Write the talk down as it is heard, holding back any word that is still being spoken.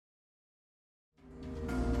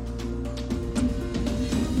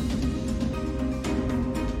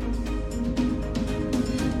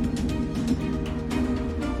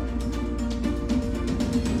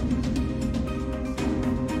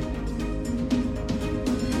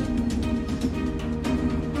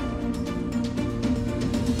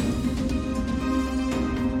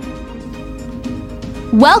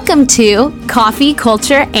Welcome to Coffee,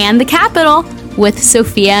 Culture, and the Capital with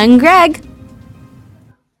Sophia and Greg.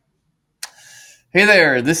 Hey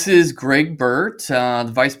there, this is Greg Burt,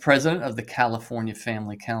 the Vice President of the California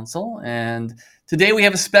Family Council, and today we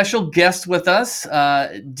have a special guest with us,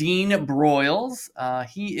 Dean Broyles.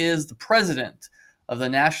 He is the President of the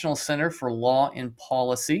National Center for Law and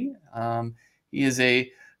Policy. He is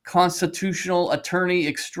a constitutional attorney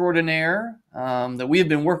extraordinaire that we have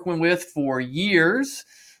been working with for years.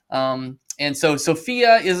 And so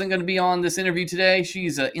Sophia isn't going to be on this interview today.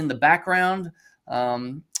 She's in the background.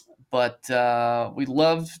 But we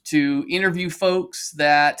love to interview folks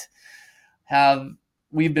that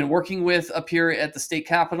we've been working with up here at the state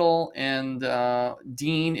capitol, and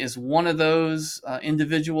Dean is one of those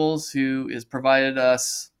individuals who has provided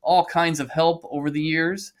us all kinds of help over the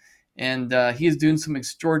years, and he is doing some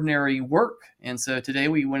extraordinary work. And so today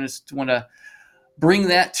we want to bring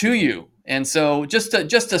that to you. And so just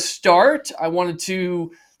to start, I wanted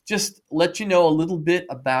to just let you know a little bit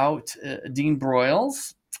about Dean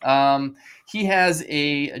Broyles. He has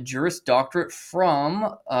a Juris Doctorate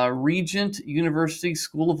from Regent University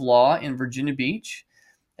School of Law in Virginia Beach.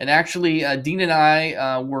 And actually, Dean and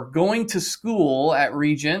I were going to school at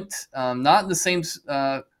Regent, not in the same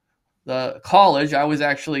the college. I was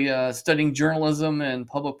actually studying journalism and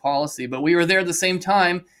public policy, but we were there at the same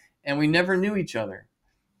time, and we never knew each other.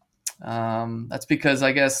 That's because,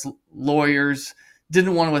 I guess, lawyers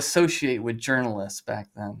didn't want to associate with journalists back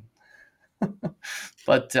then.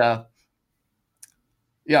 But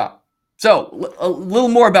yeah, so a little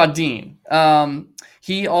more about Dean.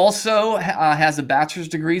 He also has a bachelor's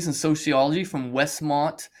degrees in sociology from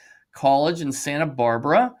Westmont College in Santa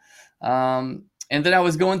Barbara. And then I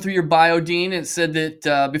was going through your bio, Dean, and it said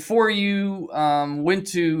that before you went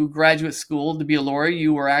to graduate school to be a lawyer,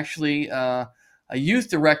 you were actually a youth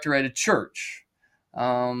director at a church.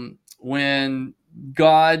 When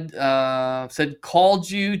God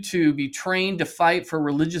called you to be trained to fight for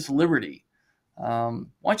religious liberty. Why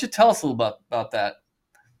don't you tell us a little about that?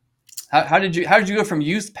 How did you go from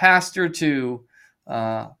youth pastor to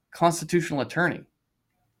constitutional attorney?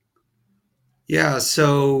 Yeah,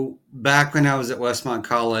 so back when I was at Westmont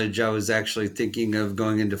College, I was actually thinking of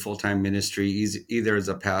going into full-time ministry, either as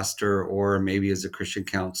a pastor or maybe as a Christian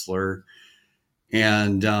counselor.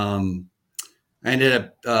 And I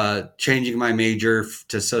ended up changing my major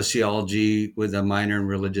to sociology with a minor in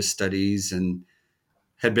religious studies, and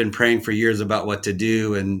had been praying for years about what to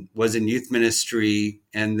do, and was in youth ministry.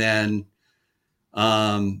 And then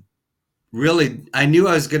really, I knew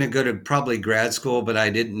I was going to go to probably grad school, but I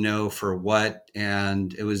didn't know for what.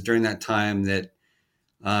 And it was during that time that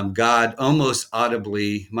God almost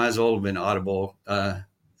audibly, might as well have been audible,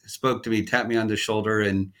 spoke to me, tapped me on the shoulder,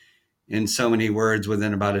 and in so many words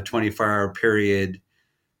within about a 24-hour period,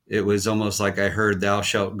 it was almost like I heard, "Thou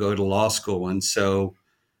shalt go to law school." And so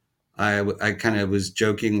I kind of was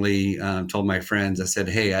jokingly told my friends, I said,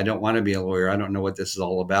 "Hey, I don't want to be a lawyer. I don't know what this is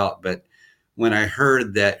all about." But when I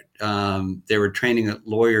heard that they were training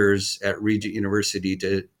lawyers at Regent University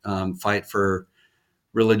to fight for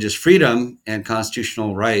religious freedom and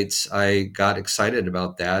constitutional rights, I got excited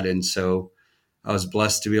about that. And so I was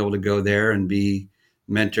blessed to be able to go there and be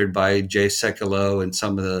mentored by Jay Sekulow and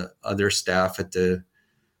some of the other staff at the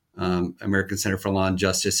American Center for Law and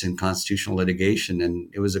Justice and Constitutional Litigation. And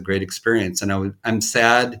it was a great experience. And I'm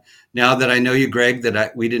sad now that I know you, Greg,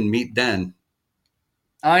 that we didn't meet then.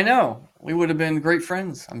 I know. We would have been great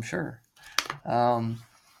friends, I'm sure.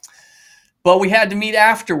 But we had to meet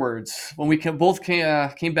afterwards when we both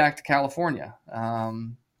came back to California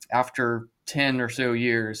after 10 or so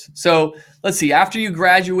years. So let's see, after you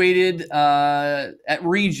graduated at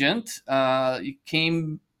Regent, you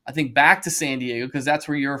came, I think, back to San Diego because that's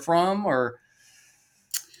where you're from, or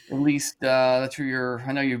at least that's where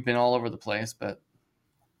I know you've been all over the place, but.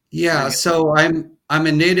 Yeah, so I'm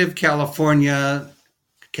a native Californian,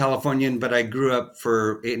 but I grew up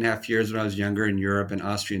for 8.5 years when I was younger in Europe and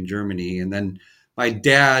Austria and Germany. And then my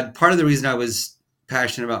dad, part of the reason I was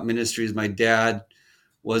passionate about ministry is my dad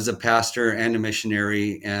was a pastor and a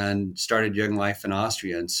missionary and started Young Life in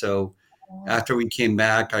Austria. And so after we came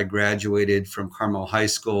back, I graduated from Carmel High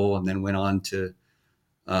School and then went on to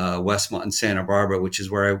Westmont in Santa Barbara, which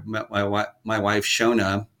is where I met my wife,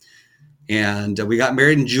 Shona. And we got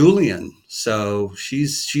married in Julian. So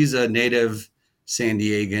she's a native San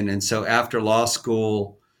Diegan. And so after law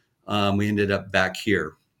school, we ended up back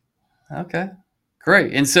here. Okay,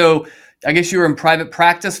 great. And so I guess you were in private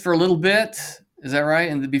practice for a little bit. Is that right?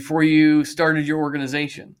 And before you started your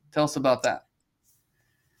organization, tell us about that.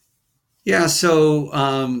 Yeah. So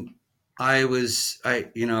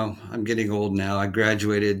I'm getting old now. I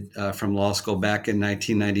graduated from law school back in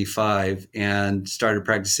 1995 and started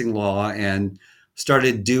practicing law and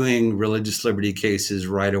started doing religious liberty cases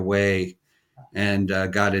right away, and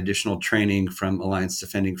got additional training from Alliance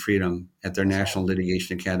Defending Freedom at their national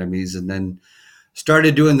litigation academies, and then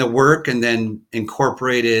started doing the work, and then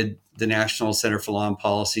incorporated the National Center for Law and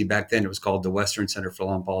Policy. Back then it was called the Western Center for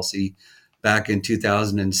Law and Policy back in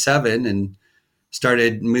 2007, and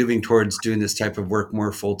started moving towards doing this type of work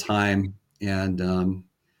more full time. And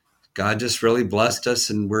God just really blessed us,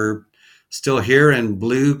 and we're still here in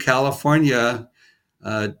blue California,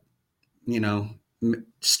 uh, you know,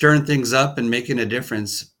 stirring things up and making a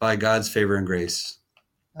difference by God's favor and grace.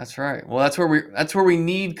 That's right. Well, that's where we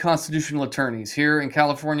need constitutional attorneys here in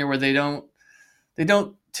California, where they don't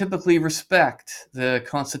typically respect the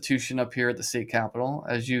Constitution up here at the state capitol,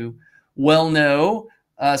 as you well know.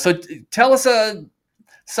 So tell us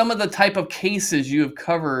some of the type of cases you have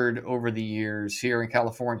covered over the years here in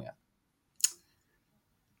California.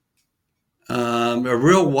 A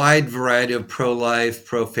real wide variety of pro-life,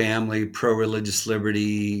 pro-family, pro-religious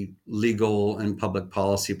liberty, legal and public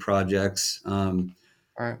policy projects. All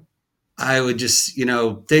right. I would just,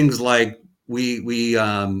 things like we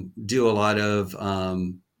do a lot of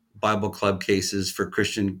Bible club cases for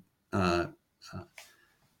Christian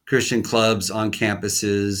clubs on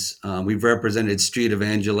campuses. We've represented street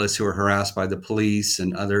evangelists who are harassed by the police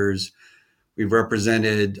and others. We've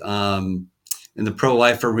represented in the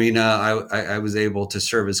pro-life arena. I was able to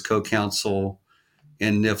serve as co-counsel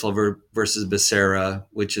in Niffle versus Becerra,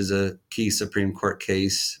 which is a key Supreme Court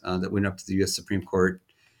case that went up to the U.S. Supreme Court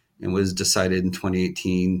and was decided in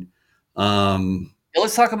 2018.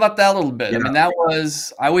 Let's talk about that a little bit. Yeah. I mean,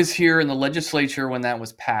 I was here in the legislature when that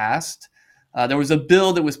was passed. There was a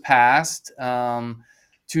bill that was passed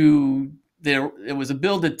it was a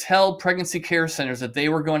bill to tell pregnancy care centers that they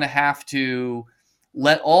were going to have to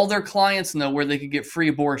let all their clients know where they could get free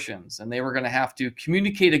abortions, and they were going to have to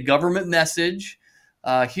communicate a government message.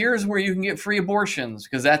 Here's where you can get free abortions,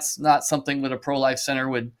 because that's not something that a pro-life center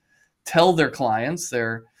would tell their clients.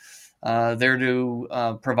 They're there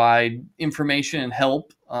to provide information and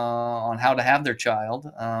help on how to have their child.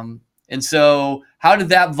 And so how did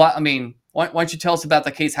that, why don't you tell us about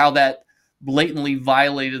the case, how that blatantly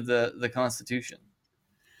violated the Constitution?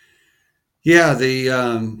 Yeah,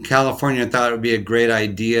 the California thought it would be a great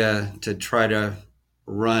idea to try to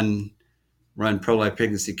run pro-life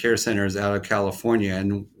pregnancy care centers out of California,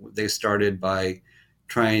 and they started by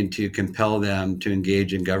trying to compel them to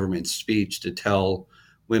engage in government speech to tell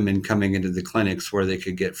women coming into the clinics where they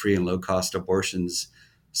could get free and low-cost abortions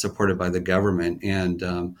supported by the government.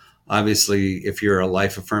 And obviously, if you're a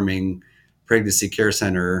life-affirming pregnancy care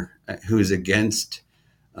center who is against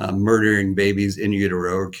murdering babies in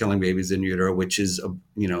utero or killing babies in utero, which is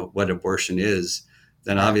what abortion is,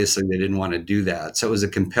 then obviously they didn't want to do that. So it was a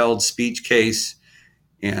compelled speech case,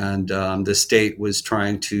 and the state was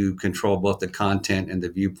trying to control both the content and the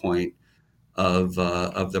viewpoint of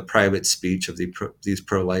the private speech of these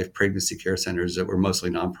pro-life pregnancy care centers that were mostly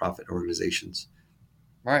nonprofit organizations.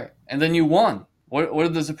 Right. And then you won. What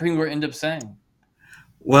did the Supreme Court end up saying?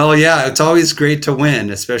 Well, yeah, it's always great to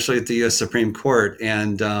win, especially at the U.S. Supreme Court.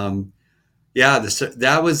 And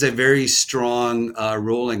that was a very strong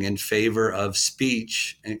ruling in favor of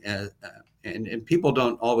speech. And people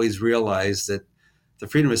don't always realize that the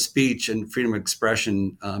freedom of speech and freedom of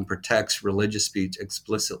expression protects religious speech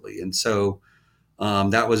explicitly. And so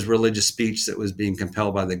that was religious speech that was being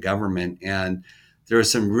compelled by the government. And there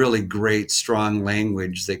was some really great, strong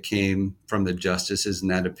language that came from the justices in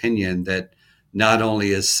that opinion that not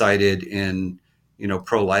only is cited in,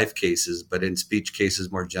 pro-life cases, but in speech cases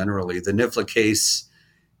more generally. The NIFLA case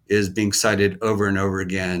is being cited over and over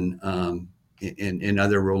again in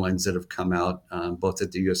other rulings that have come out, both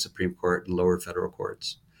at the U.S. Supreme Court and lower federal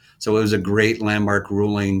courts. So it was a great landmark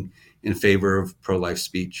ruling in favor of pro-life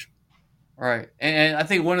speech. Right. And I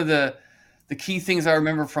think one of the key things I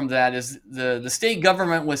remember from that is the state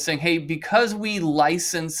government was saying, hey, because we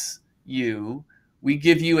license you, we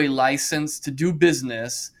give you a license to do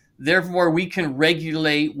business, therefore we can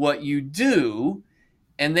regulate what you do.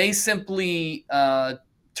 And they simply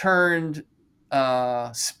turned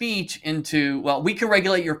speech into, well, we can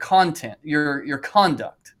regulate your content, your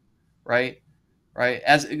conduct, right? Right.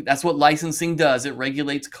 That's what licensing does. It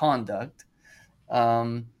regulates conduct.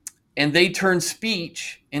 And they turned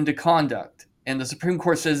speech into conduct. And the Supreme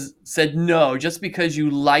Court said, no, just because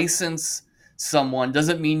you license someone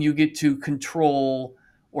doesn't mean you get to control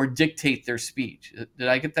or dictate their speech. Did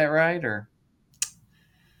I get that right? Or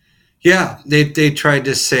Yeah, they tried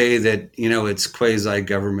to say that, it's quasi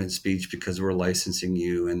government speech because we're licensing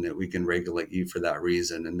you and that we can regulate you for that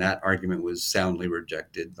reason. And that argument was soundly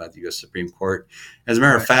rejected by the U.S. Supreme Court. As a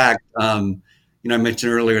matter of Right. fact, I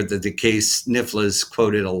mentioned earlier that the case NIFLA is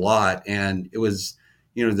quoted a lot, and it was,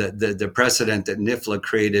 the precedent that NIFLA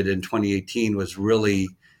created in 2018 was really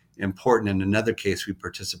important in another case we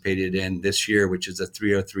participated in this year, which is the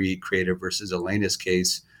 303 Creative versus Elena's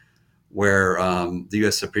case, where the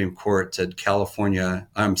U.S. Supreme Court said Colorado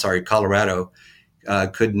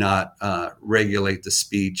could not regulate the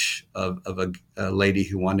speech of a lady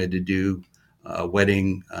who wanted to do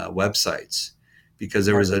wedding websites, because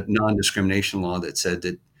there was a non-discrimination law that said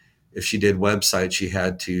that if she did websites, she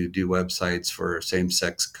had to do websites for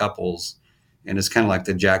same-sex couples. And it's kind of like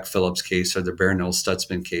the Jack Phillips case or the Barronelle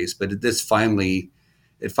Stutzman case. But it finally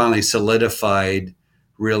solidified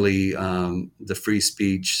really the free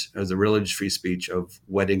speech, or the religious free speech of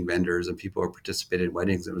wedding vendors and people who participated in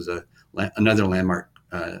weddings. It was another landmark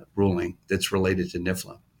ruling that's related to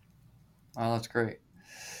NIFLA. Oh, that's great.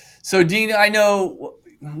 So, Dean, I know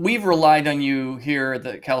we've relied on you here at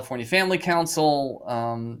the California Family Council,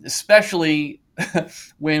 especially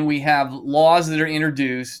when we have laws that are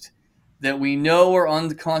introduced that we know are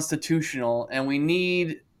unconstitutional, and we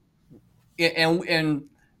need, and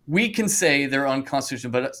we can say they're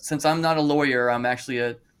unconstitutional. But since I'm not a lawyer, I'm actually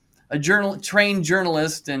a trained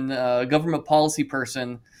journalist and a government policy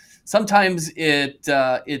person. Sometimes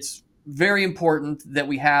it's very important that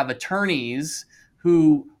we have attorneys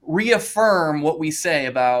who reaffirm what we say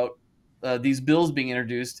about these bills being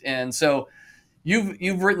introduced. And so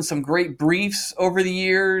you've written some great briefs over the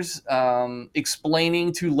years,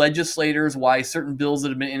 explaining to legislators why certain bills that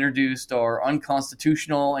have been introduced are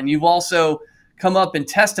unconstitutional, and you've also come up and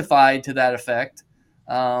testified to that effect.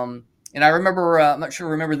 And I remember, I'm not sure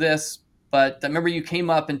you remember this, but I remember you came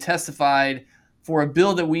up and testified for a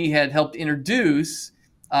bill that we had helped introduce.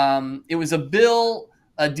 It was a bill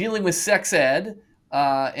dealing with sex ed,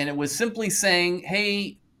 and it was simply saying,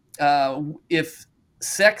 hey, if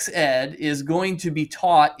sex ed is going to be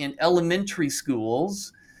taught in elementary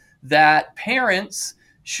schools, that parents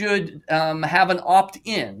should have an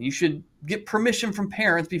opt-in. You should get permission from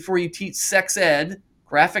parents before you teach sex ed,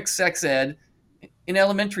 graphic sex ed, in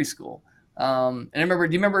elementary school. And do you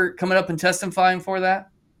remember coming up and testifying for that?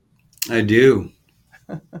 I do.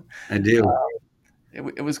 I do.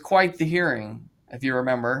 It was quite the hearing, if you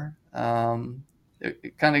remember.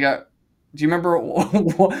 It kind of got. Do you remember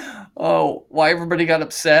why everybody got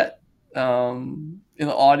upset in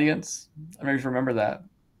the audience? I maybe remember that.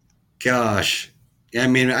 Gosh, I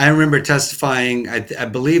mean, I remember testifying. I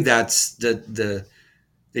believe that's the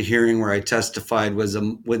hearing where I testified was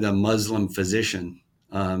with a Muslim physician.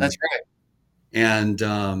 That's right. And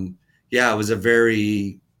yeah, it was a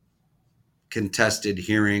very contested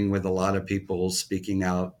hearing with a lot of people speaking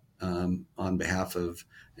out on behalf of,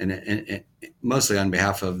 and mostly on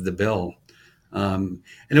behalf of the bill. And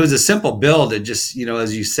it was a simple bill that just,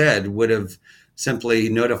 as you said, would have simply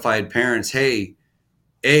notified parents, hey,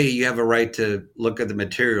 A, you have a right to look at the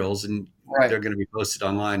materials, and they're going to be posted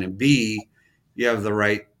online. And B, you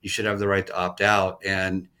should have the right to opt out.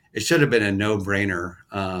 And it should have been a no-brainer.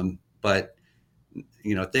 But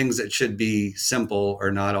things that should be simple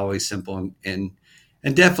are not always simple. And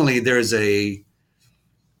definitely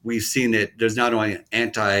we've seen it. There's not only an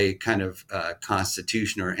anti kind of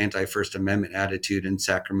constitution or anti-First Amendment attitude in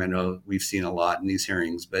Sacramento. We've seen a lot in these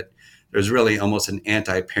hearings, but there's really almost an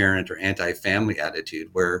anti-parent or anti-family attitude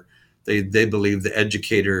where they believe the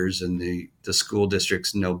educators and the school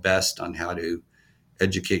districts know best on how to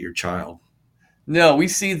educate your child. No, we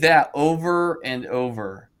see that over and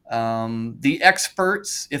over. The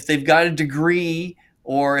experts, if they've got a degree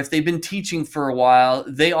or if they've been teaching for a while,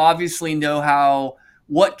 they obviously know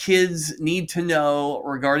what kids need to know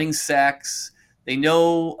regarding sex. They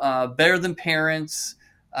know better than parents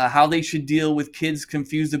how they should deal with kids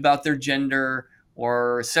confused about their gender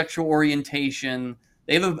or sexual orientation.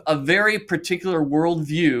 They have a very particular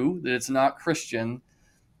worldview that it's not Christian,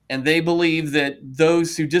 and they believe that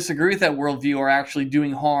those who disagree with that worldview are actually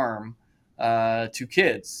doing harm to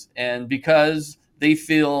kids. And because they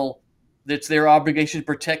feel that it's their obligation to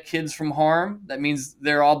protect kids from harm, that means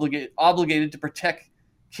they're obligated to protect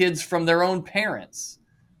kids from their own parents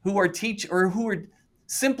who are who are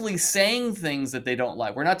simply saying things that they don't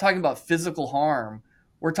like. We're not talking about physical harm.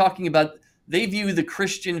 We're talking about they view the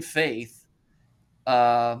Christian faith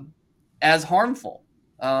as harmful,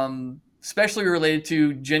 especially related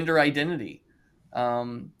to gender identity.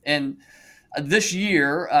 And this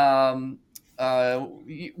year,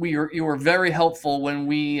 you were very helpful when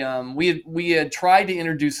we had tried to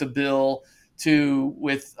introduce a bill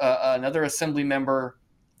with another assembly member.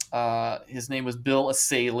 His name was Bill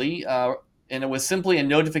Asaley, and it was simply a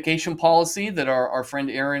notification policy that our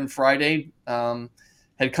friend Aaron Friday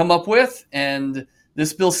had come up with. And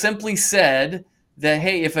this bill simply said that,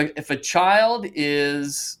 hey, if a child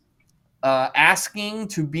is asking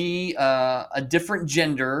to be a different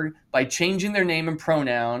gender by changing their name and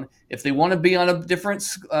pronoun, if they want to be on a different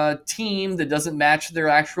team that doesn't match their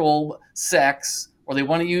actual sex, or they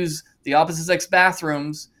want to use the opposite sex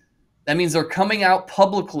bathrooms, that means they're coming out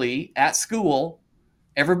publicly at school.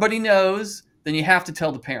 Everybody knows. Then you have to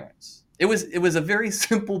tell the parents. It was a very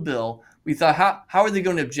simple bill. We thought, how are they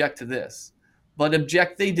going to object to this? But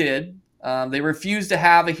object they did. They refused to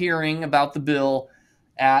have a hearing about the bill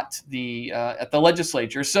at the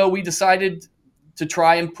legislature. So we decided to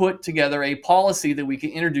try and put together a policy that we could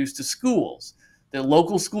introduce to schools, that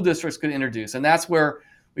local school districts could introduce. And that's where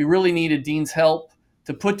we really needed Dean's help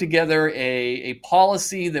to put together a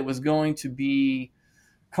policy that was going to be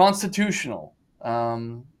constitutional.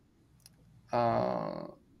 Why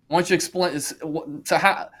don't you explain?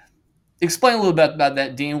 Explain a little bit about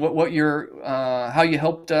that, Dean? What your how you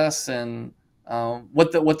helped us, and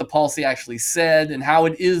what the policy actually said, and how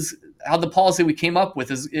the policy we came up with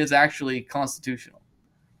is actually constitutional.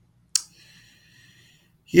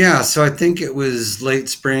 Yeah, so I think it was late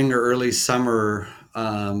spring or early summer.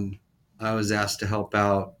 I was asked to help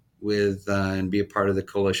out with and be a part of the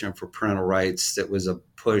Coalition for Parental Rights. That was a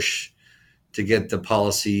push to get the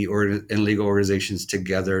policy and legal organizations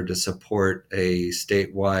together to support a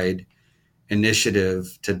statewide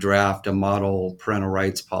initiative to draft a model parental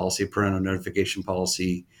rights policy, parental notification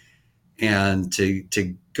policy, and to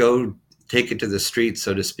go take it to the streets,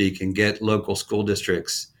 so to speak, and get local school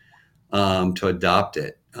districts to adopt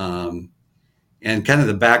it. And kind of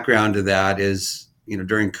the background to that is,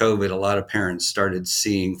 during COVID, a lot of parents started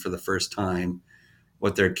seeing for the first time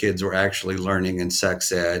what their kids were actually learning in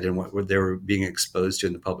sex ed and what they were being exposed to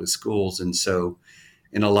in the public schools. And so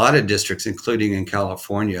in a lot of districts, including in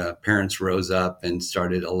California, parents rose up and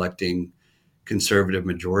started electing conservative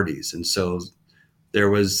majorities. And so there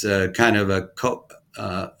was kind of a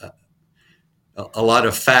lot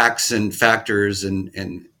of facts and factors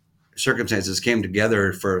and circumstances came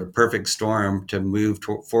together for a perfect storm to move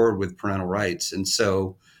forward with parental rights. And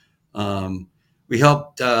so we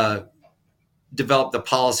helped develop the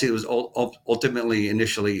policy that was ultimately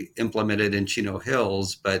initially implemented in Chino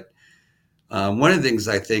Hills. But one of the things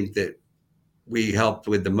I think that we helped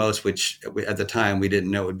with the most, which at the time we didn't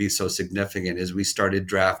know would be so significant, is we started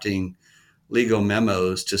drafting legal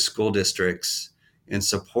memos to school districts in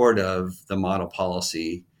support of the model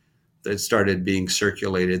policy that started being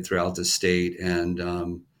circulated throughout the state and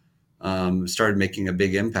started making a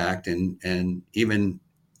big impact. And even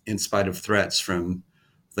in spite of threats from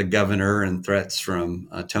the governor and threats from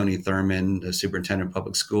Tony Thurmond, the superintendent of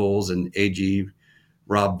public schools, and AG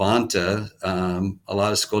Rob Bonta, a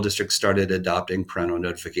lot of school districts started adopting parental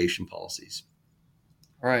notification policies.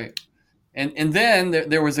 Right. And then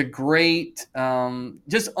there was a great,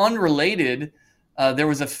 just unrelated, there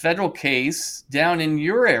was a federal case down in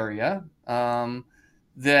your area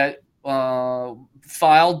that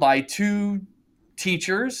filed by two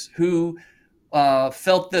teachers who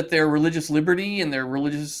felt that their religious liberty and their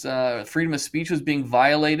religious freedom of speech was being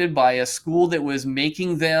violated by a school that was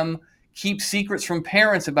making them keep secrets from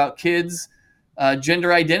parents about kids'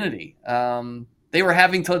 gender identity. They were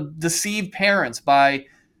having to deceive parents by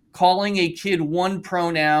calling a kid one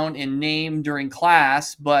pronoun and name during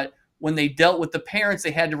class, but when they dealt with the parents,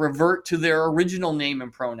 they had to revert to their original name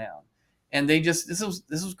and pronoun. And this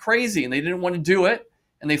was crazy, and they didn't want to do it,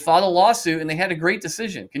 and they filed a lawsuit, and they had a great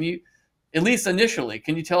decision. Can you, at least initially,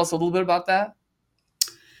 can you tell us a little bit about that?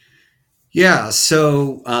 Yeah,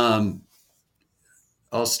 so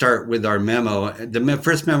I'll start with our memo. The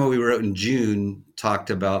first memo we wrote in June talked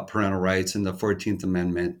about parental rights and the 14th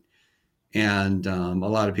Amendment. And a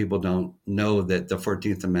lot of people don't know that the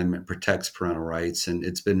 14th Amendment protects parental rights, and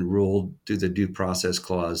it's been ruled through the Due Process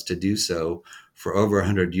Clause to do so for over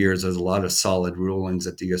 100 years. There's a lot of solid rulings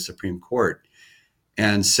at the U.S. Supreme Court.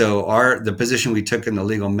 And so the position we took in the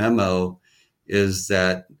legal memo is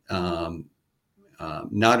that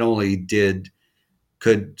not only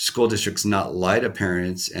could school districts not lie to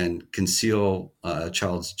parents and conceal a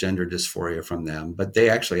child's gender dysphoria from them, but they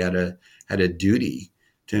actually had a duty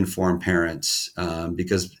to inform parents,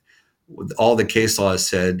 because all the case law has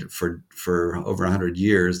said for over 100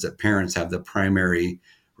 years that parents have the primary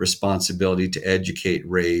responsibility to educate,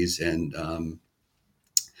 raise, and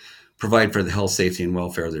provide for the health, safety, and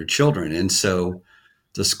welfare of their children. And so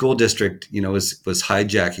the school district, was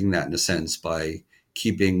hijacking that in a sense by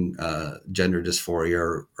keeping gender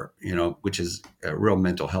dysphoria, which is a real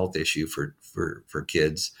mental health issue for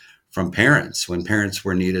kids, from parents when parents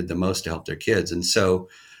were needed the most to help their kids. And so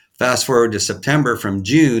fast forward to September, from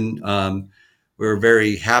June, we were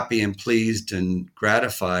very happy and pleased and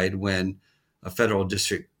gratified when a federal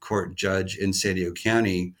district court judge in San Diego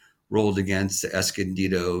County ruled against the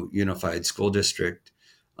Escondido Unified School District,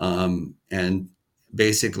 and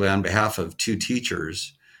basically on behalf of two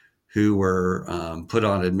teachers who were put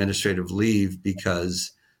on administrative leave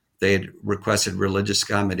because they had requested religious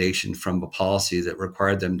accommodation from a policy that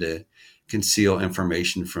required them to conceal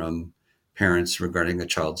information from parents regarding a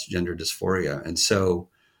child's gender dysphoria. And so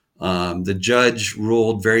the judge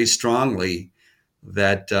ruled very strongly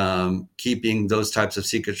that keeping those types of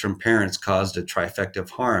secrets from parents caused a trifecta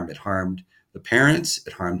of harm. It harmed the parents,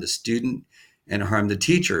 it harmed the student, and it harmed the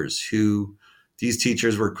teachers, who these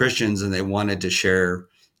teachers were Christians and they wanted to share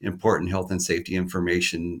important health and safety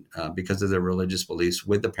information because of their religious beliefs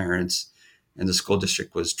with the parents, and the school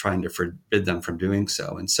district was trying to forbid them from doing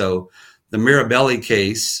so. And so the Mirabelli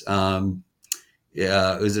case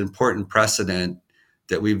was an important precedent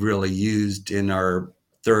that we've really used in our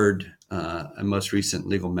third and most recent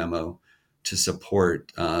legal memo to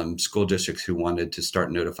support school districts who wanted to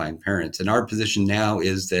start notifying parents. And our position now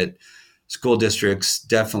is that school districts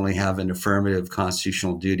definitely have an affirmative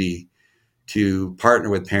constitutional duty to partner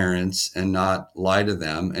with parents and not lie to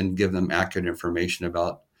them and give them accurate information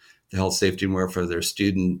about the health, safety, and welfare of their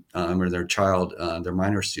student or their child, their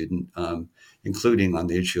minor student, including on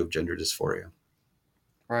the issue of gender dysphoria.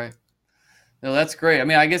 Right. No, that's great. I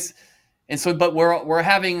mean, I guess, and so, but we're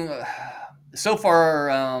having so far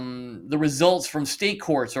the results from state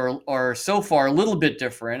courts are so far a little bit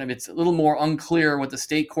different. I mean, it's a little more unclear what the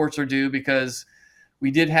state courts are due, because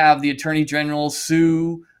we did have the Attorney General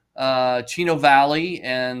sue Chino Valley,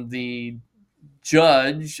 and the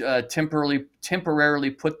judge temporarily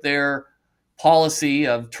put their policy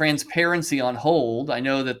of transparency on hold. I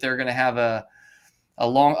know that they're going to have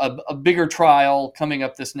a bigger trial coming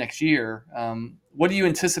up this next year. What do you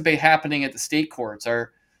anticipate happening at the state courts? I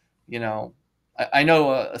know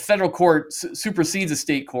a federal court supersedes a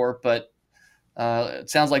state court, but it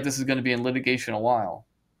sounds like this is going to be in litigation a while.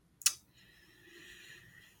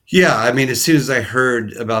 Yeah, I mean, as soon as I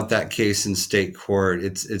heard about that case in state court,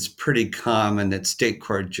 it's pretty common that state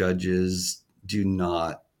court judges do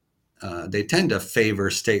not, they tend to favor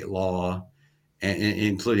state law,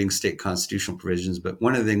 including state constitutional provisions. But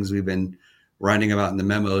one of the things we've been writing about in the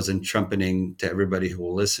memos and trumpeting to everybody who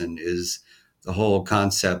will listen is the whole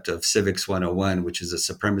concept of Civics 101, which is a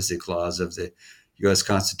supremacy clause of the U.S.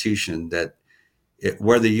 Constitution, that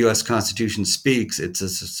where the U.S. Constitution speaks, it's a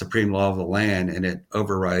supreme law of the land, and it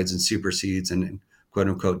overrides and supersedes and quote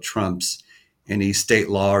unquote trumps any state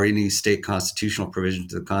law or any state constitutional provision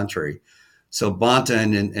to the contrary. So Bonta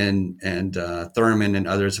and Thurman and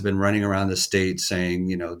others have been running around the state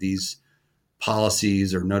saying, these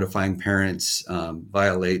policies or notifying parents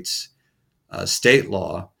violates state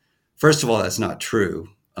law. First of all, that's not true.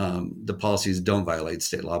 The policies don't violate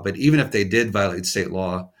state law, but even if they did violate state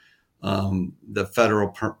law, the federal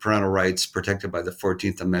parental rights protected by the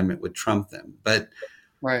 14th Amendment would trump them. But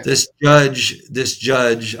right. This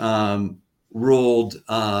judge ruled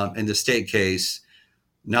in the state case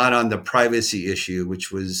not on the privacy issue,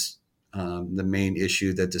 which was the main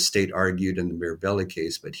issue that the state argued in the Mirabelli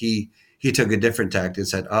case, but he took a different tack and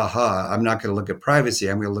said, I'm not going to look at privacy.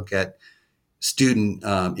 I'm going to look at student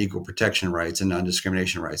equal protection rights and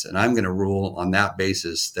non-discrimination rights. And I'm going to rule on that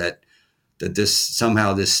basis that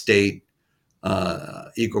this state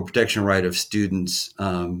equal protection right of students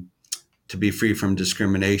to be free from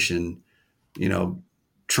discrimination,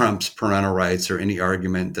 trumps parental rights or any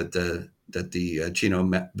argument that the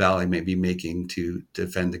Chino Valley may be making to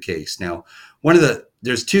defend the case. Now,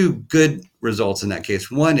 there's two good results in that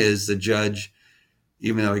case. One is the judge,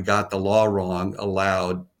 even though he got the law wrong,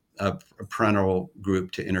 allowed a parental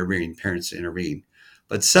group to intervene, parents to intervene.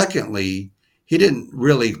 But secondly, he didn't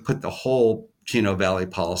really put the whole Chino Valley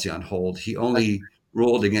policy on hold. He only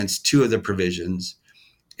ruled against two of the provisions,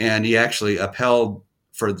 and he actually upheld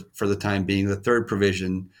for the time being the third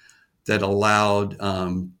provision that allowed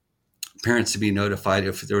parents to be notified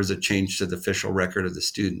if there was a change to the official record of the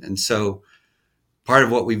student. And so part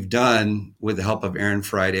of what we've done with the help of Aaron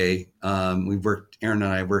Friday, Aaron and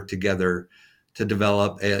I worked together to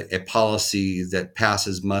develop a policy that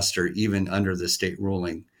passes muster even under the state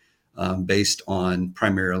ruling, based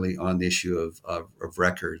primarily on the issue of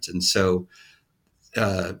records. And so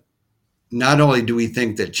not only do we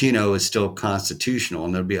think that Chino is still constitutional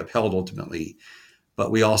and it'll be upheld ultimately,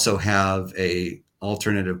 but we also have a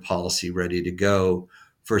alternative policy ready to go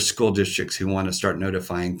for school districts who want to start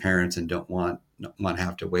notifying parents and don't want to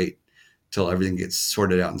have to wait till everything gets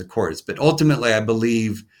sorted out in the courts. But ultimately, I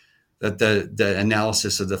believe that the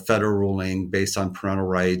analysis of the federal ruling based on parental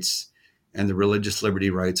rights and the religious liberty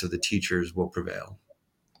rights of the teachers will prevail.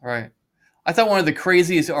 Right. I thought one of the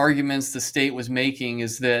craziest arguments the state was making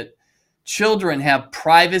is that children have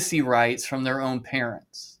privacy rights from their own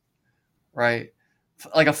parents, right?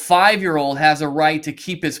 Like a 5-year-old has a right to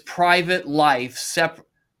keep his private life separate,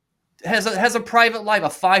 has a private life. A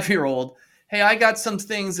 5-year-old, hey, I got some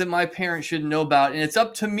things that my parents should know about, and it's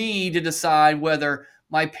up to me to decide whether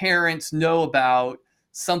my parents know about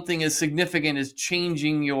something as significant as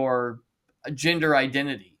changing your gender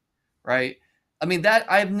identity, right? I mean,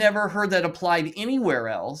 that I've never heard that applied anywhere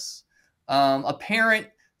else. A parent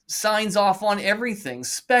signs off on everything,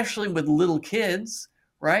 especially with little kids,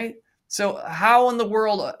 right? So how in the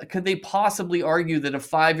world could they possibly argue that a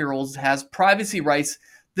 5-year-old has privacy rights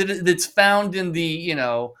that's found in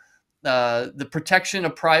the protection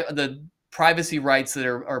of the privacy rights that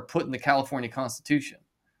are put in the California Constitution?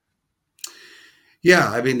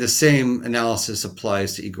 Yeah, I mean, the same analysis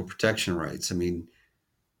applies to equal protection rights. I mean,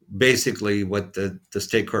 basically what the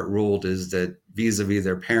state court ruled is that vis-a-vis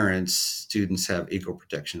their parents, students have equal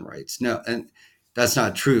protection rights. No, and that's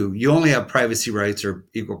not true. You only have privacy rights or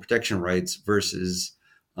equal protection rights versus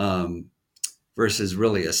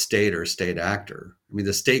really a state or state actor. I mean,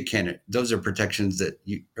 the state can't, those are protections that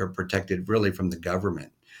are protected really from the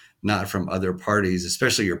government, not from other parties,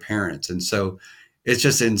 especially your parents. And so it's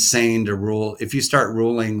just insane to rule. If you start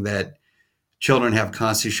ruling that children have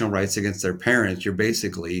constitutional rights against their parents, you're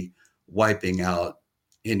basically wiping out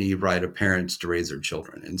any right of parents to raise their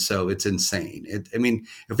children. And so it's insane. I mean,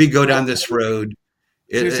 if we go down this road,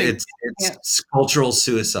 it's cultural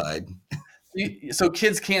suicide. So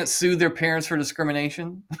kids can't sue their parents for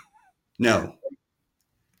discrimination? No.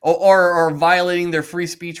 Or violating their free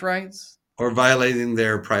speech rights? Or violating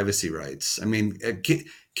their privacy rights. I mean,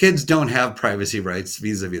 kids don't have privacy rights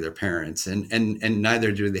vis-a-vis their parents, and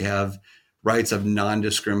neither do they have rights of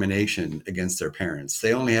non-discrimination against their parents.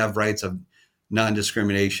 They only have rights of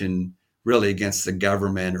non-discrimination really against the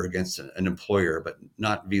government or against an employer, but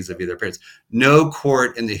not vis-a-vis their parents. No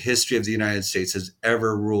court in the history of the United States has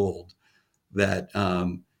ever ruled that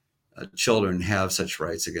children have such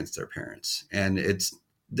rights against their parents. And it's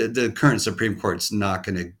the current Supreme Court's not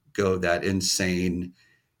going to go that insane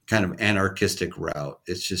kind of anarchistic route.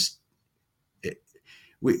 It's just,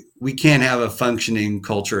 we can't have a functioning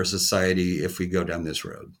culture or society if we go down this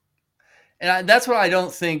road. And that's what I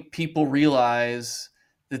don't think people realize,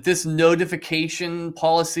 that this notification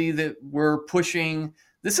policy that we're pushing,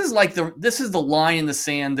 this is the line in the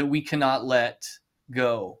sand that we cannot let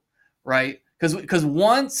go, right? Because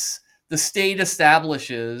once the state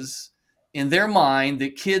establishes in their mind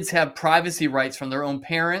that kids have privacy rights from their own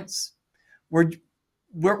parents, we're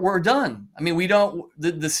done. I mean, we don't.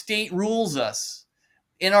 The state rules us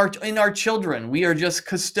in our children. We are just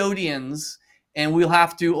custodians, and we'll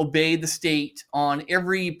have to obey the state on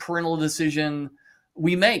every parental decision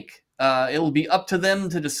we make. It will be up to them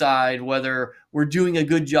to decide whether we're doing a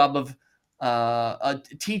good job of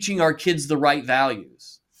teaching our kids the right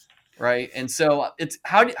values, right? And so it's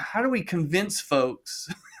how do we convince folks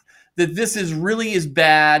that this is really as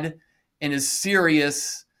bad and as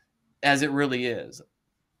serious as it really is?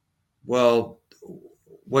 Well,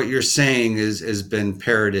 what you're saying has been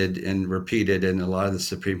parroted and repeated in a lot of the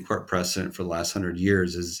Supreme Court precedent for the last 100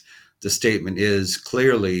 years. Is the statement is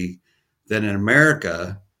clearly that in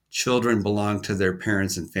America, children belong to their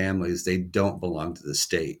parents and families. They don't belong to the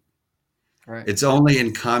state. Right. It's only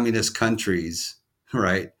in communist countries,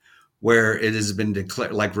 right, where it has been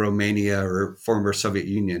declared, like Romania or former Soviet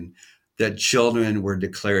Union, that children were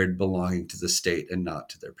declared belonging to the state and not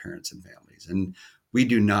to their parents and families. And we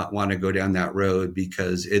do not want to go down that road,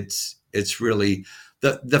 because it's really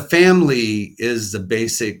the family is the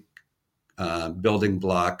basic building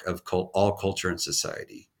block of all culture and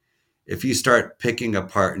society. If you start picking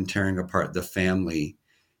apart and tearing apart the family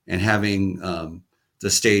and having the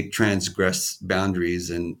state transgress boundaries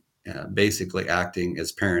and basically acting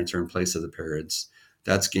as parents or in place of the parents,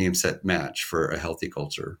 that's game, set, match for a healthy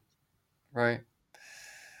culture. Right.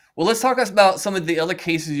 Well, let's talk about some of the other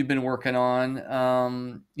cases you've been working on.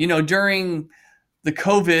 During the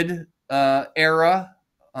COVID era,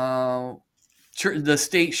 the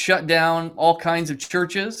state shut down all kinds of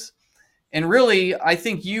churches. And really, I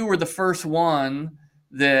think you were the first one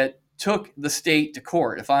that took the state to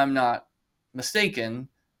court, if I'm not mistaken,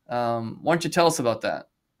 Why don't you tell us about that?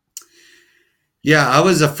 Yeah, I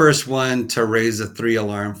was the first one to raise a 3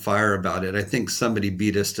 alarm fire about it. I think somebody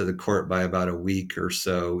beat us to the court by about a week or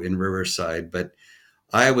so in Riverside, but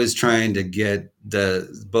I was trying to get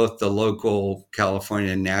both the local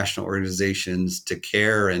California and national organizations to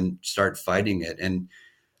care and start fighting it. And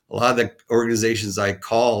a lot of the organizations I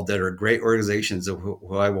called that are great organizations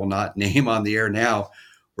who I will not name on the air now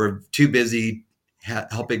were too busy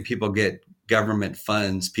helping people get government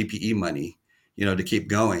funds, PPE money, to keep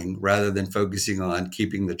going rather than focusing on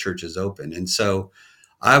keeping the churches open. And so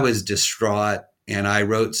I was distraught and I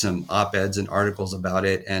wrote some op-eds and articles about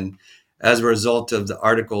it. And as a result of the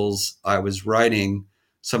articles I was writing,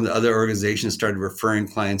 some of the other organizations started referring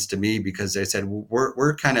clients to me because they said, well,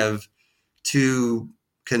 we're kind of too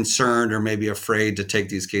concerned or maybe afraid to take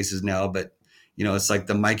these cases now. But, it's like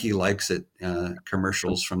the Mikey Likes It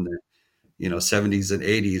commercials from the 70s and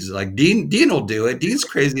 80s. Like Dean will do it. Dean's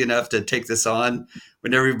crazy enough to take this on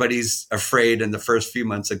when everybody's afraid in the first few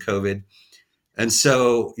months of COVID. And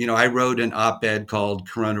so, I wrote an op-ed called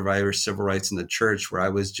Coronavirus Civil Rights in the Church, where I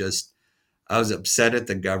was upset at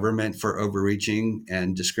the government for overreaching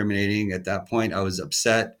and discriminating. At that point, I was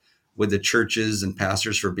upset with the churches and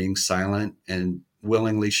pastors for being silent and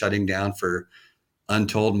willingly shutting down for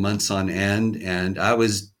untold months on end. And I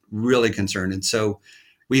was really concerned. And so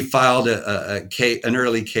we filed an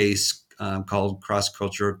early case called Cross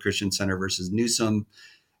Cultural Christian Center versus Newsom.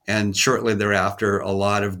 And shortly thereafter, a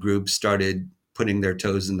lot of groups started putting their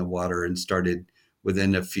toes in the water and started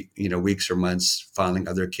within a few, weeks or months filing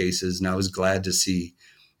other cases. And I was glad to see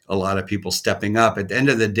a lot of people stepping up. At the end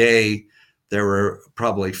of the day, there were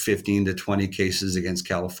probably 15 to 20 cases against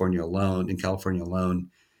California alone.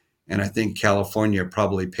 And I think California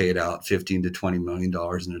probably paid out $15 to $20 million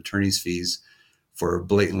in attorney's fees for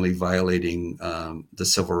blatantly violating the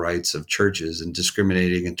civil rights of churches and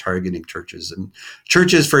discriminating and targeting churches. And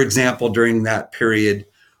churches, for example, during that period,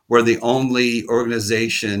 were the only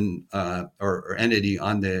organization or entity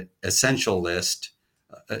on the essential list.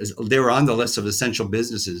 They were on the list of essential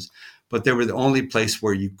businesses, but they were the only place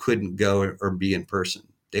where you couldn't go or be in person.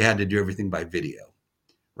 They had to do everything by video,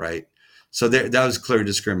 right? So that was clear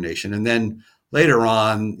discrimination. And then later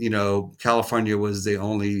on, California was the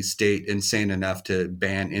only state insane enough to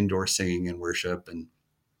ban indoor singing and worship. And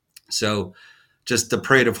so just the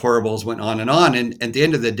parade of horribles went on. And at the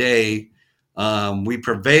end of the day, we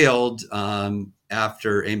prevailed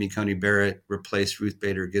after Amy Coney Barrett replaced Ruth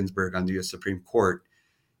Bader Ginsburg on the U.S. Supreme Court.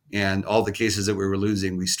 And all the cases that we were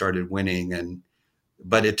losing, we started winning.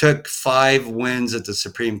 But it took 5 wins at the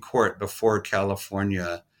Supreme Court before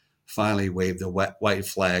California finally waved the white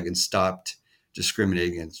flag and stopped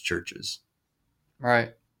discriminating against churches.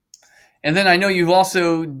 Right. And then I know you've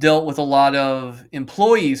also dealt with a lot of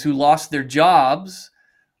employees who lost their jobs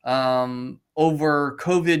over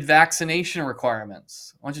COVID vaccination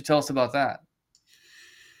requirements. Why don't you tell us about that?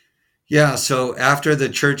 Yeah, so after the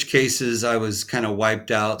church cases, I was kind of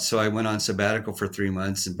wiped out. So I went on sabbatical for 3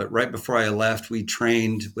 months. But right before I left, we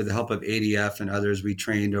trained with the help of ADF and others. We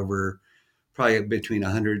trained over probably between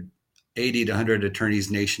 180 to 100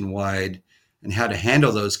 attorneys nationwide and how to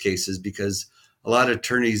handle those cases, because a lot of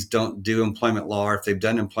attorneys don't do employment law, or if they've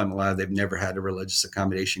done employment law, they've never had a religious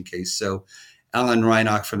accommodation case. So Alan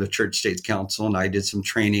Reinach from the Church State Council and I did some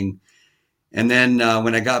training. And then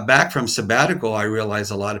when I got back from sabbatical, I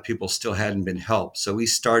realized a lot of people still hadn't been helped. So we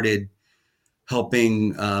started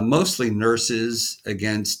helping mostly nurses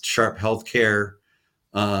against sharp healthcare,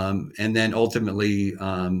 and then ultimately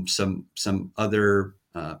some other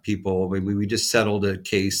people. We just settled a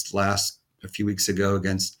case a few weeks ago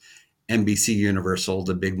against NBC Universal,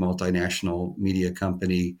 the big multinational media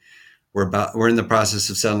company. We're in the process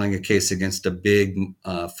of settling a case against a big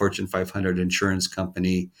Fortune 500 insurance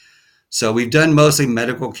company. So we've done mostly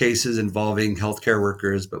medical cases involving healthcare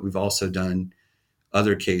workers, but we've also done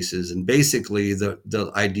other cases. And basically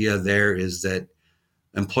the idea there is that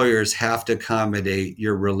employers have to accommodate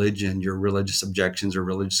your religion, your religious objections or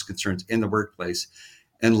religious concerns in the workplace,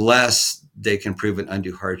 unless they can prove an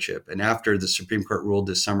undue hardship. And after the Supreme Court ruled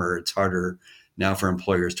this summer, it's harder now for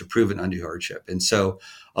employers to prove an undue hardship. And so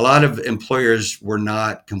a lot of employers were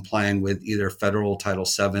not complying with either federal Title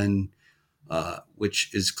VII,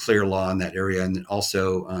 which is clear law in that area, and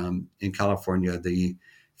also in California, the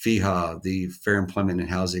FEHA, the Fair Employment and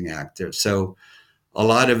Housing Act. So a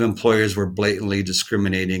lot of employers were blatantly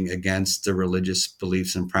discriminating against the religious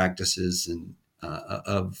beliefs and practices and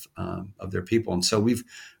of their people. And so we've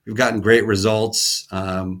gotten great results.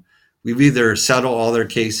 We've either settled all their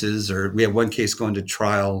cases, or we have one case going to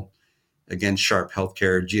trial against Sharp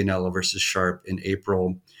Healthcare, Gianello versus Sharp, in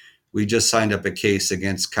April. we just signed up a case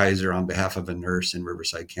against Kaiser on behalf of a nurse in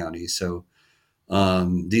Riverside County. So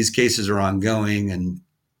these cases are ongoing, and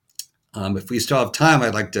if we still have time,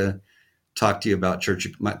 I'd like to talk to you about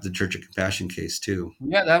the Church of Compassion case too.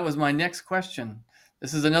 Yeah, that was my next question.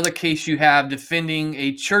 This is another case you have defending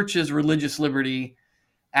a church's religious liberty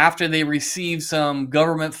after they receive some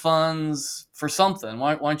government funds for something.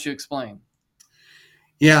 Why don't you explain?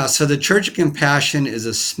 Yeah, so the Church of Compassion is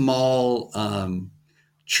a small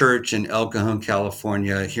church in El Cajon,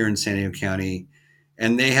 California, here in San Diego County.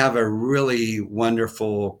 And they have a really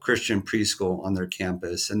wonderful Christian preschool on their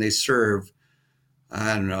campus. And they serve,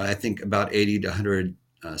 I don't know, I think about 80 to 100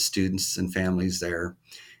 students and families there.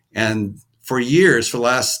 And for years, for the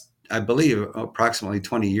last, I believe, approximately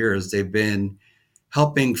 20 years, they've been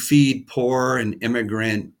helping feed poor and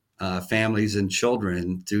immigrant families and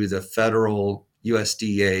children through the federal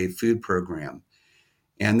USDA food program.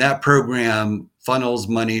 And that program funnels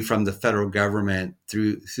money from the federal government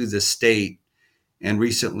through the state. And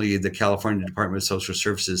recently, the California Department of Social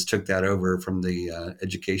Services took that over from the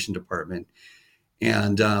Education Department.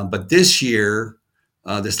 And but this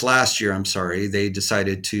last year, I'm sorry, they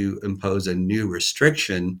decided to impose a new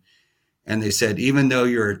restriction. And they said, even though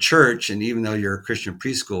you're a church and even though you're a Christian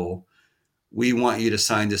preschool, we want you to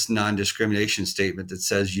sign this non-discrimination statement that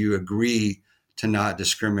says you agree to not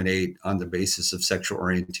discriminate on the basis of sexual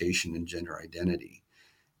orientation and gender identity.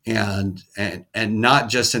 And not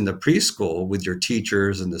just in the preschool with your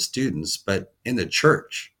teachers and the students, but in the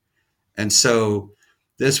church. And so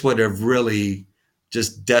this would have really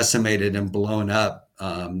just decimated and blown up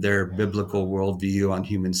their biblical worldview on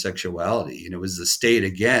human sexuality. And it was the state,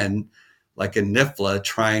 again, like a NIFLA,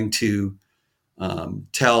 trying to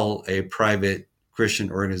tell a private Christian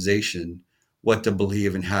organization what to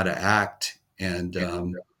believe and how to act. And,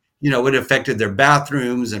 it affected their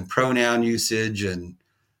bathrooms and pronoun usage. And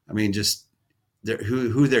I mean, just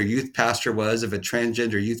who their youth pastor was. If a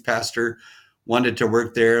transgender youth pastor wanted to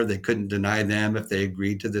work there, they couldn't deny them if they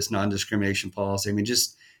agreed to this non-discrimination policy. I mean,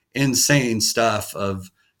 just insane stuff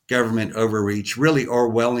of government overreach, really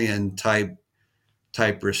Orwellian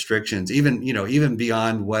type restrictions, even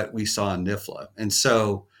beyond what we saw in NIFLA. And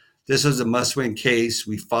so this was a must-win case.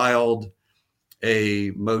 We filed a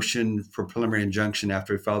motion for preliminary injunction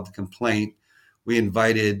after we filed the complaint. We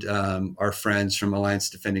invited our friends from Alliance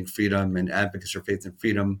Defending Freedom and Advocates for Faith and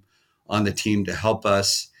Freedom on the team to help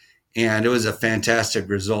us. And it was a fantastic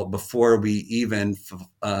result. Before we even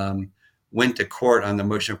went to court on the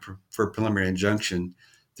motion for preliminary injunction,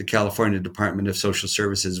 the California Department of Social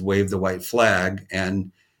Services waved the white flag,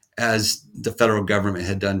 and as the federal government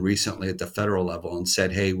had done recently at the federal level, and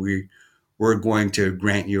said, hey, we're going to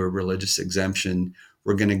grant you a religious exemption.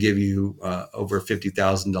 We're going to give you over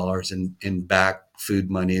 $50,000 in back food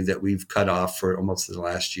money that we've cut off for almost the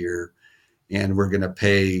last year. And we're going to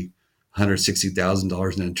pay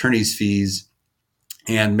 $160,000 in attorney's fees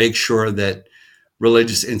and make sure that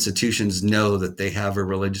religious institutions know that they have a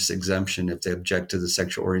religious exemption if they object to the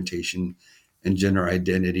sexual orientation and gender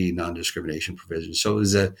identity non-discrimination provision. So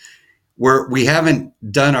we haven't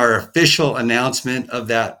done our official announcement of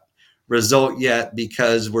that result yet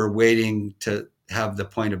because we're waiting to have the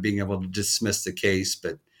point of being able to dismiss the case,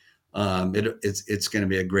 but it's going to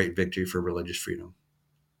be a great victory for religious freedom.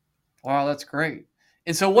 Wow, that's great.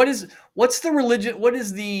 And so what is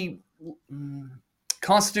the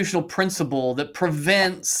constitutional principle that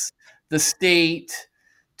prevents the state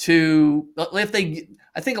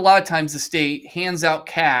I think a lot of times the state hands out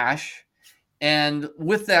cash, and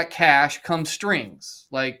with that cash comes strings.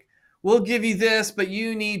 Like, we'll give you this, but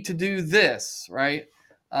you need to do this, right?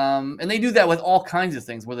 And they do that with all kinds of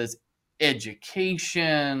things, whether it's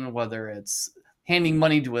education, whether it's handing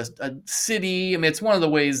money to a city. I mean, it's one of the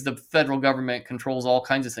ways the federal government controls all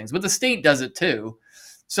kinds of things, but the state does it too.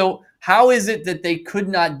 So how is it that they could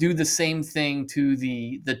not do the same thing to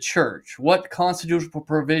the church? What constitutional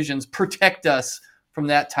provisions protect us from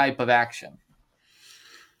that type of action?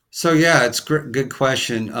 So yeah, it's good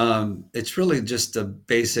question. It's really just the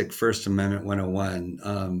basic First Amendment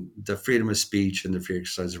 101, the freedom of speech and the free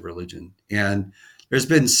exercise of religion. And there's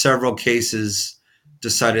been several cases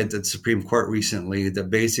decided at the Supreme Court recently that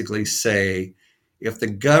basically say if the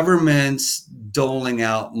government's doling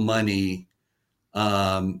out money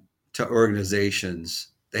to organizations,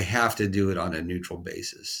 they have to do it on a neutral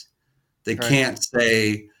basis. They can't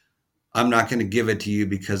say, I'm not going to give it to you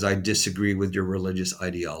because I disagree with your religious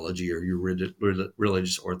ideology or your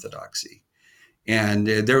religious orthodoxy. And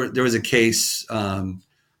there was a case,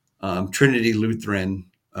 Trinity Lutheran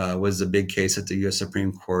was a big case at the U.S.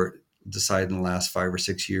 Supreme Court, decided in the last 5 or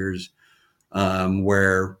 6 years,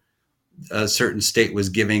 where a certain state was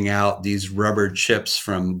giving out these rubber chips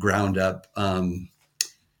from ground up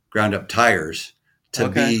tires to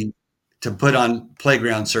Okay. put on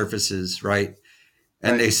playground surfaces, right?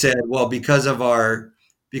 And Right. they said, well, because of our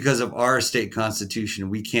state constitution,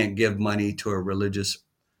 we can't give money to a religious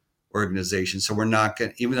organization. So we're not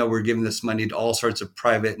going, even though we're giving this money to all sorts of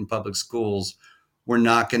private and public schools, we're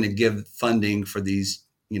not going to give funding for these,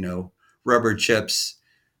 rubber chips,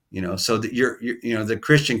 so that the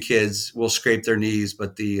Christian kids will scrape their knees,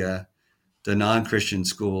 but the non-Christian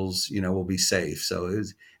schools, will be safe. So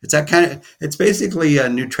it's that kind of, it's basically a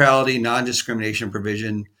neutrality, non-discrimination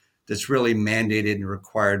provision that's really mandated and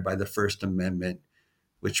required by the First Amendment,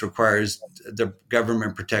 which requires the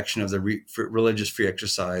government protection of the religious free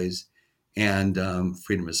exercise and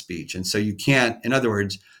freedom of speech. And so you can't, in other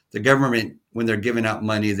words, the government, when they're giving out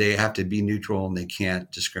money, they have to be neutral and they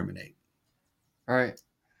can't discriminate. All right.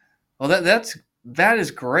 Well, that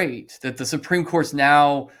is great that the Supreme Court's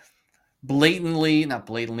now not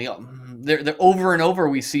blatantly, they're over and over.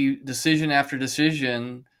 We see decision after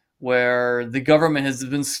decision where the government has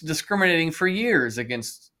been discriminating for years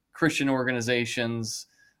against Christian organizations,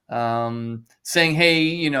 saying,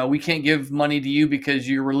 "Hey, we can't give money to you because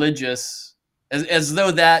you're religious," as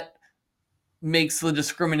though that makes the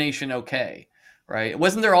discrimination okay, right?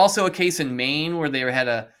 Wasn't there also a case in Maine where they had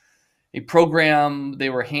a program,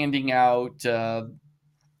 they were handing out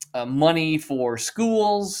money for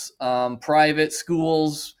schools, private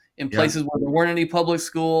schools in Yeah. places where there weren't any public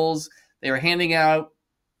schools. They were handing out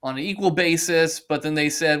on an equal basis, but then they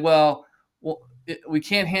said, we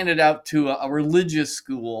can't hand it out to a religious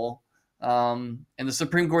school. And the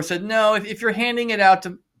Supreme Court said, no, if you're handing it out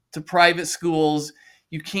to private schools,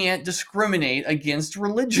 you can't discriminate against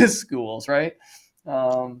religious schools, right?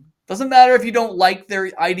 Doesn't matter if you don't like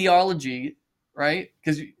their ideology, right?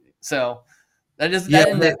 So that is Yeah.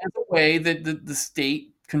 that is a way that the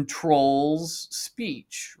state controls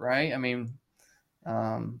speech, right? I mean,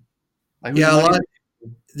 by whose Yeah. money?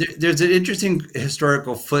 There's an interesting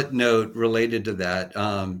historical footnote related to that.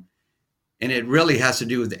 And it really has to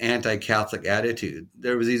do with the anti-Catholic attitude.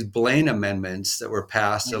 There were these Blaine amendments that were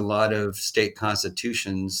passed in a lot of state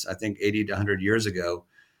constitutions, I think 80 to 100 years ago,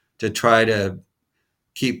 to try to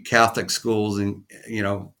keep Catholic schools and,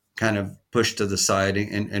 kind of pushed to the side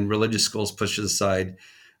and religious schools pushed to the side.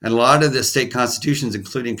 And a lot of the state constitutions,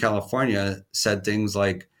 including California, said things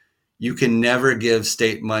like, you can never give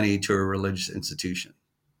state money to a religious institution,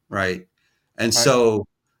 right? And Right, so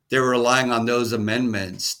they're relying on those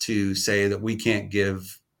amendments to say that we can't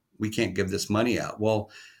give this money out.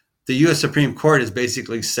 Well, the U.S. Supreme Court has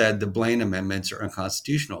basically said the Blaine amendments are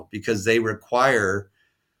unconstitutional because they require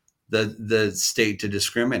the state to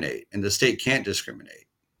discriminate, and the state can't discriminate,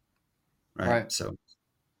 right? right. So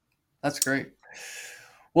That's great.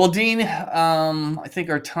 Well, Dean, I think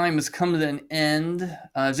our time has come to an end.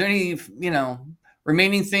 Is there any,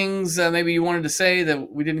 remaining things maybe you wanted to say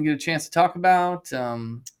that we didn't get a chance to talk about?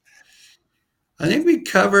 I think we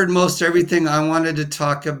covered most everything I wanted to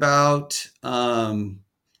talk about.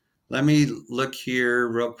 Let me look here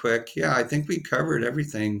real quick. Yeah, I think we covered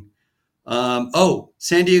everything.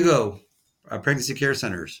 San Diego pregnancy care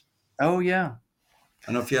centers. Oh, yeah. I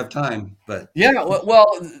don't know if you have time, but Yeah, well,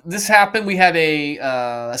 this happened. We had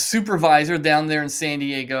a supervisor down there in San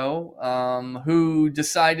Diego who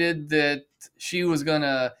decided that she was going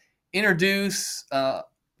to introduce not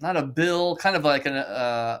a bill, kind of like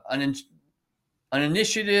an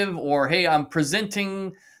initiative, or hey, I'm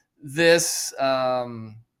presenting this. I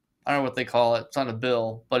don't know what they call it. It's not a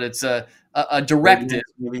bill, but it's a directive.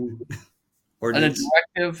 And a ordinance.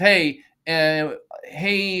 directive. Hey, I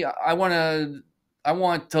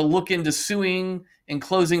want to look into suing and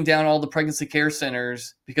closing down all the pregnancy care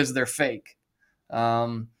centers because they're fake.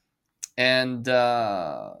 And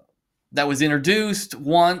that was introduced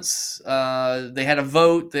once. They had a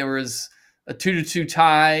vote. There was a 2-2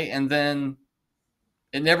 tie, and then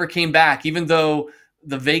it never came back, even though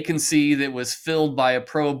the vacancy that was filled by a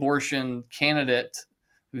pro-abortion candidate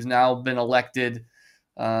who's now been elected,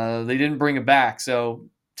 they didn't bring it back. So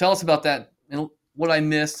tell us about that and what I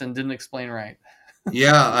missed and didn't explain right.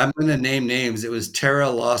 Yeah, I'm going to name names. It was Tara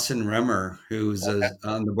Lawson Remmer, who's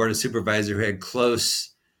on the board of supervisor, who had close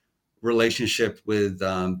relationship with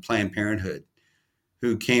Planned Parenthood,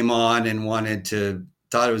 who came on and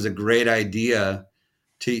thought it was a great idea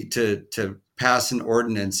to pass an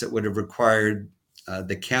ordinance that would have required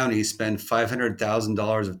the county spend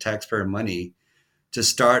 $500,000 of taxpayer money to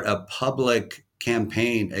start a public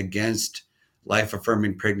campaign against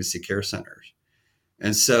life-affirming pregnancy care centers.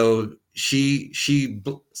 And so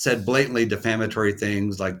said blatantly defamatory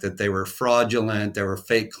things like that they were fraudulent, they were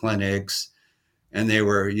fake clinics, and they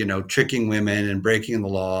were, tricking women and breaking the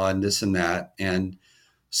law and this and that. And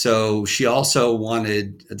so she also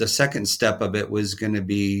wanted, the second step of it was going to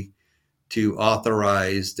be to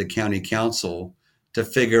authorize the county council to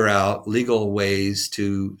figure out legal ways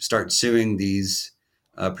to start suing these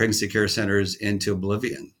pregnancy care centers into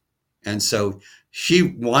oblivion. And so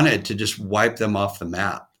she wanted to just wipe them off the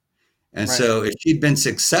map. And Right. so if she'd been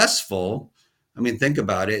successful, I mean, think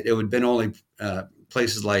about it, it would have been only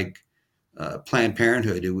places like Planned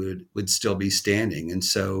Parenthood who would still be standing. And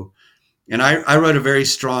so, and I wrote a very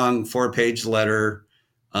strong 4-page letter.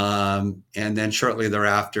 And then shortly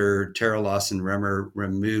thereafter, Tara Lawson Remmer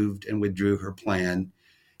removed and withdrew her plan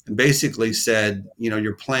and basically said,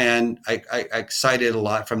 your plan, I cited a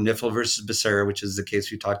lot from Niffle versus Becerra, which is the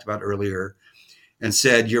case we talked about earlier, and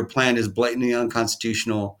said, your plan is blatantly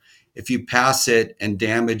unconstitutional. If you pass it and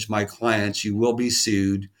damage my clients, you will be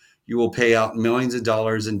sued. You will pay out millions of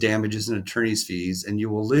dollars in damages and attorney's fees, and you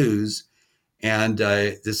will lose. And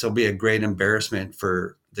this will be a great embarrassment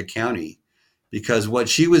for the county, because what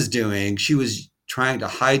she was doing, she was trying to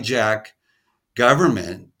hijack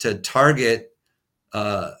government to target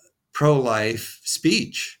pro-life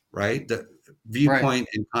speech, right? The viewpoint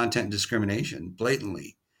and content discrimination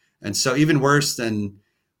blatantly. And so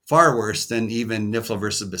far worse than even Niffle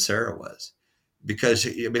versus Becerra was, because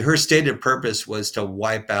her stated purpose was to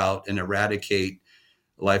wipe out and eradicate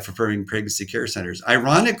life-affirming pregnancy care centers.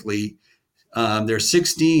 Ironically, there's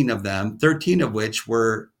 16 of them, 13 of which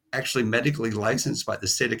were actually medically licensed by the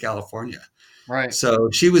state of California. Right. So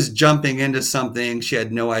she was jumping into something. She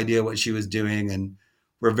had no idea what she was doing. And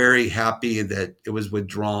we're very happy that it was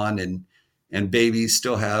withdrawn, and babies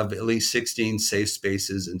still have at least 16 safe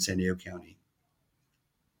spaces in San Diego County.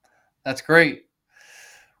 That's great.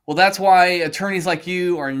 Well, that's why attorneys like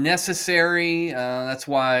you are necessary. That's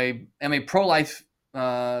why pro-life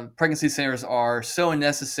pregnancy centers are so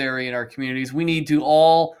necessary in our communities. We need to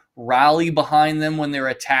all rally behind them when they're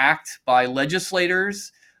attacked by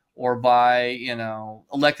legislators or by,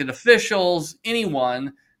 elected officials,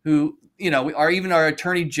 anyone who, even our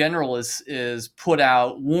attorney general is put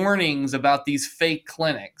out warnings about these fake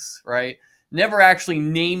clinics, right? Never actually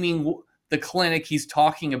naming the clinic he's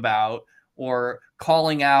talking about or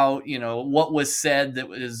calling out, what was said that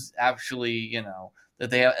was actually, that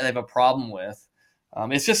they have a problem with.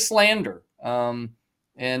 It's just slander.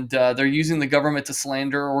 And they're using the government to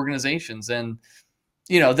slander organizations. And,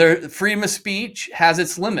 their freedom of speech has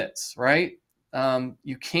its limits, right?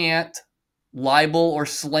 You can't libel or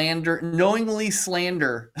knowingly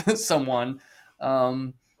slander someone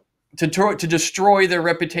to destroy their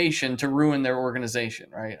reputation, to ruin their organization,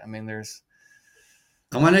 right? I mean,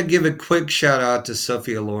 I want to give a quick shout out to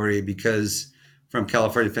Sophia Laurie from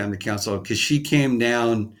California Family Council, because she came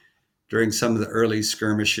down during some of the early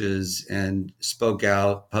skirmishes and spoke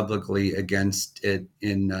out publicly against it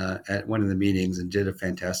at one of the meetings and did a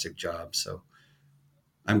fantastic job. So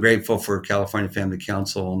I'm grateful for California Family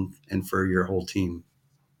Council and for your whole team.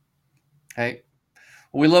 Hey,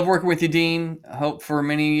 well, we love working with you, Dean. I hope for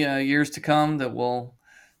many years to come that we'll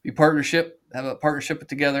have a partnership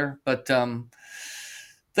together. But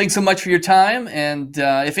thanks so much for your time. And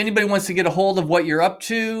if anybody wants to get a hold of what you're up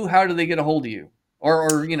to, how do they get a hold of you?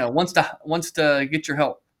 Or wants to get your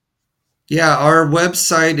help? Yeah, our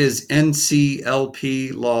website is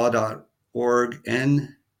nclplaw.org.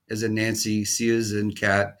 N as in Nancy, C as in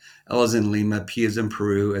cat, L as in Lima, P as in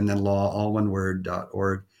Peru, and then law, all one word,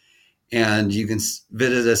 .org. And you can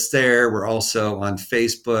visit us there. We're also on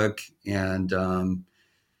Facebook, and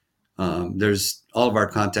there's all of our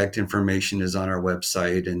contact information is on our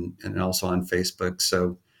website and also on Facebook.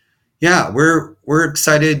 So yeah, we're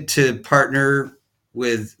excited to partner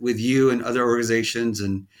with you and other organizations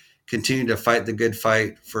and continue to fight the good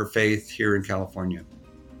fight for faith here in California.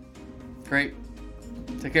 Great.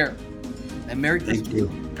 Take care. And Merry Christmas. Thank you.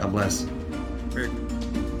 God bless. Merry